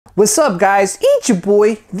What's up guys, it's your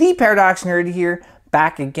boy, the Paradox Nerd here,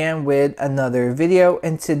 back again with another video,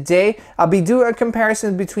 and today I'll be doing a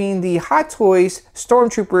comparison between the Hot Toys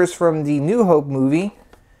Stormtroopers from the New Hope movie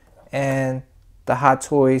and the Hot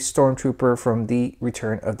Toys Stormtrooper from the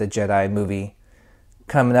Return of the Jedi movie.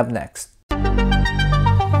 Coming up next.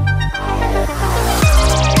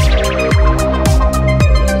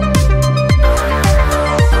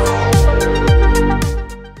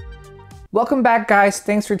 Welcome back guys,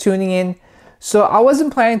 thanks for tuning in. So I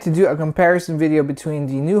wasn't planning to do a comparison video between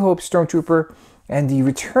the New Hope Stormtrooper and the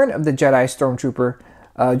Return of the Jedi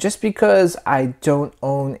Stormtrooper just because I don't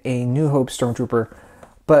own a New Hope Stormtrooper.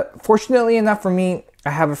 But fortunately enough for me,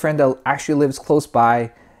 I have a friend that actually lives close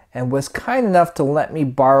by and was kind enough to let me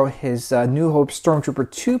borrow his New Hope Stormtrooper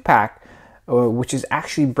 2-pack, which is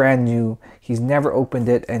actually brand new. He's never opened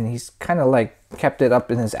it and he's kind of like kept it up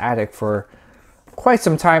in his attic for quite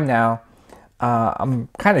some time now. I'm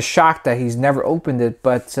kind of shocked that he's never opened it,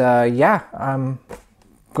 but yeah, I'm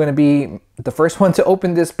going to be the first one to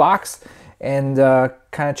open this box and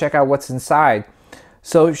kind of check out what's inside.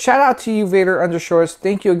 So shout out to you, Vader Undershorts.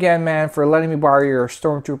 Thank you again, man, for letting me borrow your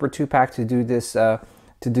Stormtrooper 2-pack to do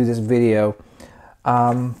this video.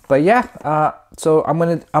 But yeah, so I'm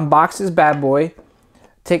going to unbox this bad boy,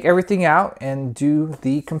 take everything out, and do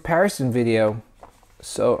the comparison video.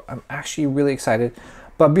 So I'm actually really excited.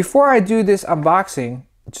 But before I do this unboxing,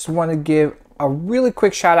 I just want to give a really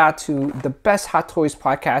quick shout out to the best Hot Toys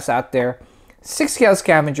podcast out there, 6 Scale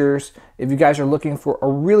Scavengers. If you guys are looking for a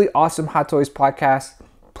really awesome Hot Toys podcast,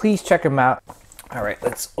 please check them out. All right,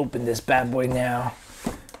 let's open this bad boy now.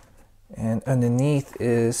 And underneath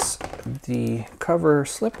is the cover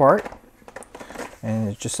slip art. And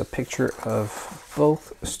it's just a picture of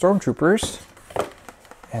both Stormtroopers.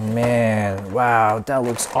 And man, wow, that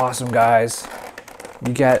looks awesome, guys.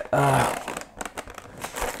 You get a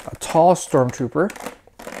tall Stormtrooper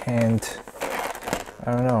and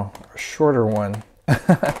I don't know, a shorter one. Right,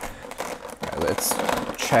 let's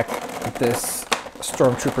check this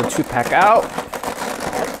Stormtrooper 2-pack out.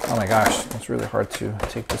 Oh my gosh, it's really hard to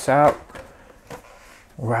take this out.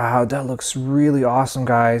 Wow, that looks really awesome,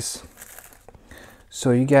 guys. So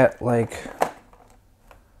you get like,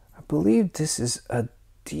 I believe this is a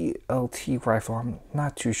DLT rifle. I'm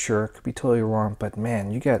not too sure, could be totally wrong, but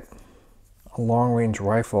man, you get a long-range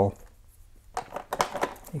rifle.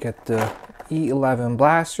 You get the E11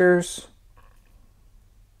 blasters,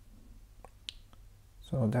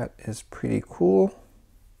 so that is pretty cool.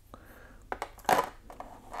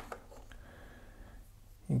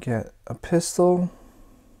 You get a pistol.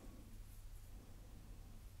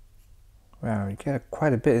 Wow, you get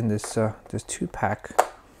quite a bit in this this 2-pack.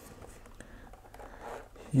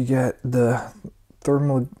 You get the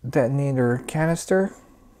thermal detonator canister.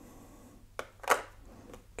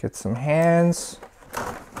 Get some hands.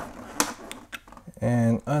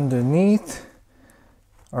 And underneath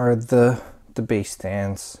are the base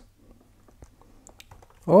stands.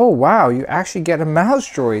 Oh wow, you actually get a mouse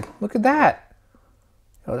droid. Look at that.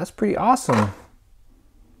 Oh, that's pretty awesome.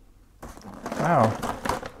 Wow.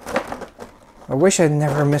 I wish I'd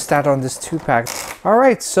never missed out on this 2-pack.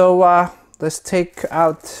 Alright, so let's take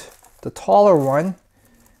out the taller one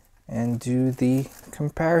and do the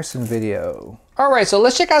comparison video. Alright, so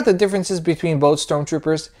let's check out the differences between both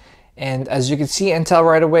Stormtroopers. And as you can see and tell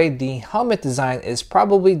right away, the helmet design is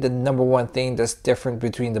probably the #1 thing that's different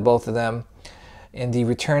between the both of them. In the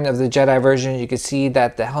Return of the Jedi version, you can see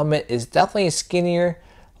that the helmet is definitely skinnier,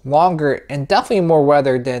 longer, and definitely more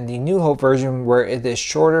weathered than the New Hope version, where it is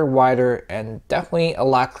shorter, wider, and definitely a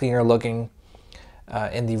lot cleaner looking.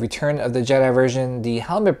 In the Return of the Jedi version, the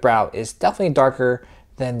helmet brow is definitely darker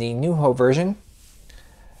than the New Hope version.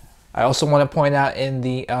 I also want to point out in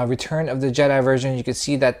the Return of the Jedi version, you can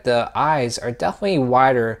see that the eyes are definitely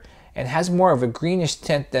wider and has more of a greenish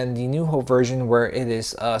tint than the New Hope version, where it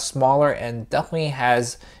is smaller and definitely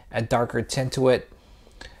has a darker tint to it.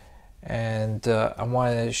 And I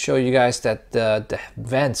want to show you guys that the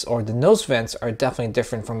vents, or the nose vents, are definitely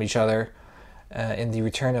different from each other. In the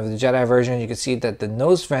Return of the Jedi version, you can see that the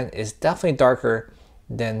nose vent is definitely darker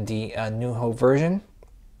than the New Hope version.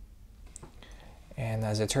 And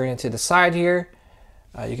as I turn it to the side here,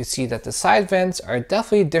 you can see that the side vents are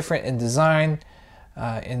definitely different in design.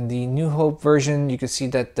 In the New Hope version, you can see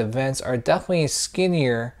that the vents are definitely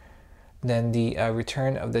skinnier than the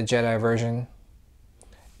Return of the Jedi version.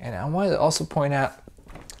 And I wanted to also point out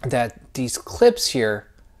that these clips here,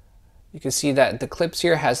 you can see that the clips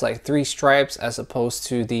here has like 3 stripes as opposed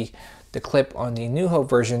to the clip on the New Hope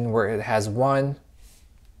version where it has 1.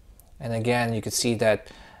 And again, you can see that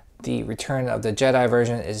the Return of the Jedi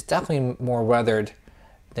version is definitely more weathered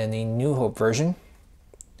than the New Hope version.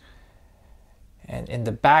 And in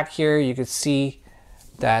the back here, you can see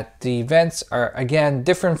that the vents are again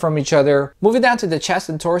different from each other. Moving down to the chest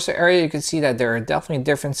and torso area, you can see that there are definitely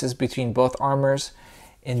differences between both armors.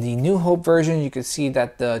 In the New Hope version, you can see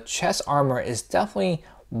that the chest armor is definitely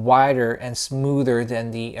wider and smoother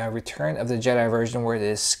than the Return of the Jedi version, where it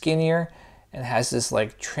is skinnier and has this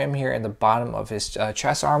like trim here in the bottom of his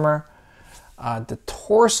chest armor. The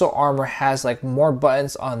torso armor has like more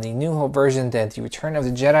buttons on the New Hope version than the Return of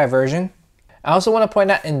the Jedi version. I also want to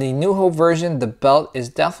point out in the New Hope version, the belt is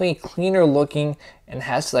definitely cleaner looking and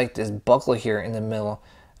has like this buckle here in the middle,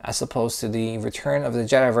 as opposed to the Return of the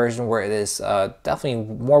Jedi version, where it is definitely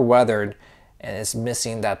more weathered and it's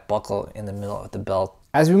missing that buckle in the middle of the belt.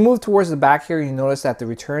 As we move towards the back here, you notice that the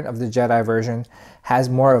Return of the Jedi version has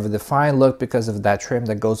more of a defined look because of that trim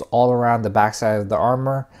that goes all around the backside of the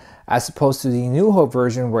armor, as opposed to the New Hope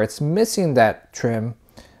version, where it's missing that trim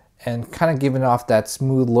and kind of giving off that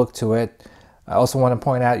smooth look to it. I also want to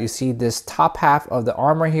point out, you see this top half of the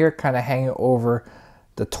armor here kind of hanging over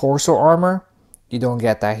the torso armor. You don't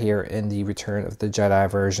get that here in the Return of the Jedi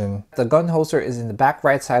version. The gun holster is in the back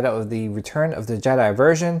right side of the Return of the Jedi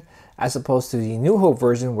version, as opposed to the New Hope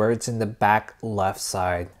version, where it's in the back left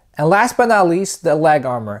side. And last but not least, the leg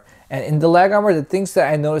armor. And in the leg armor, the things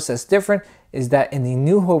that I noticed that's different is that in the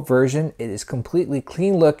New Hope version, it is completely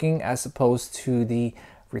clean looking, as opposed to the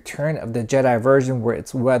Return of the Jedi version, where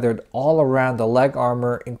it's weathered all around the leg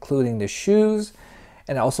armor, including the shoes.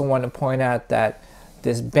 And I also want to point out that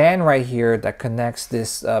this band right here that connects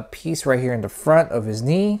this piece right here in the front of his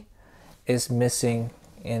knee is missing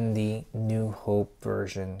in the New Hope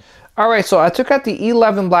version. Alright, so I took out the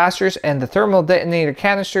E11 blasters and the thermal detonator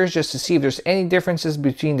canisters just to see if there's any differences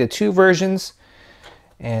between the two versions.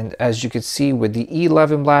 And as you can see with the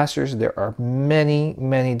E11 blasters, there are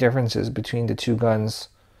many differences between the two guns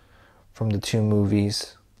from the two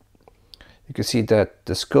movies. You can see that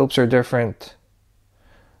the scopes are different,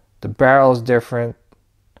 the barrel is different,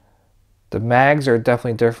 the mags are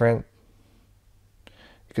definitely different.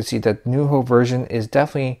 You can see that New Hope version is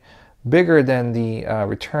definitely bigger than the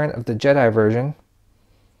Return of the Jedi version.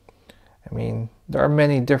 I mean, there are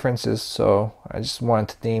many differences, so I just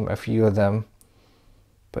wanted to name a few of them.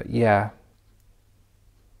 But yeah,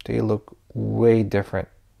 they look way different.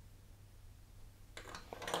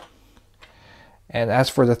 And as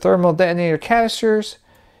for the thermal detonator canisters,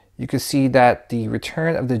 you can see that the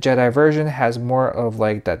Return of the Jedi version has more of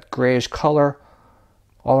like that grayish color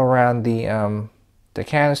all around the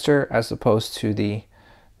canister, as opposed to the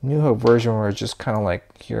New Hope version, where it's just kind of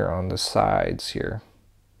like here on the sides here.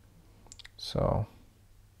 So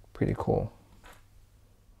pretty cool.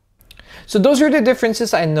 So those are the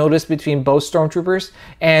differences I noticed between both Stormtroopers,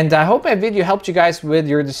 and I hope my video helped you guys with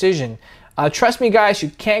your decision. Trust me guys, you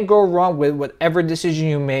can't go wrong with whatever decision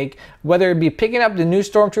you make, whether it be picking up the new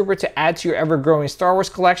Stormtrooper to add to your ever-growing Star Wars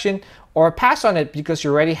collection, or pass on it because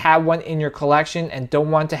you already have one in your collection and don't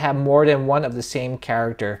want to have more than one of the same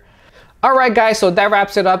character. Alright guys, so that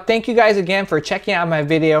wraps it up. Thank you guys again for checking out my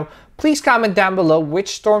video. Please comment down below which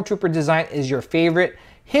Stormtrooper design is your favorite.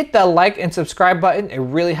 Hit the like and subscribe button, it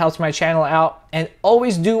really helps my channel out. And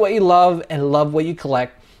always do what you love and love what you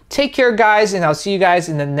collect. Take care guys, and I'll see you guys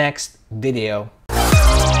in the next video.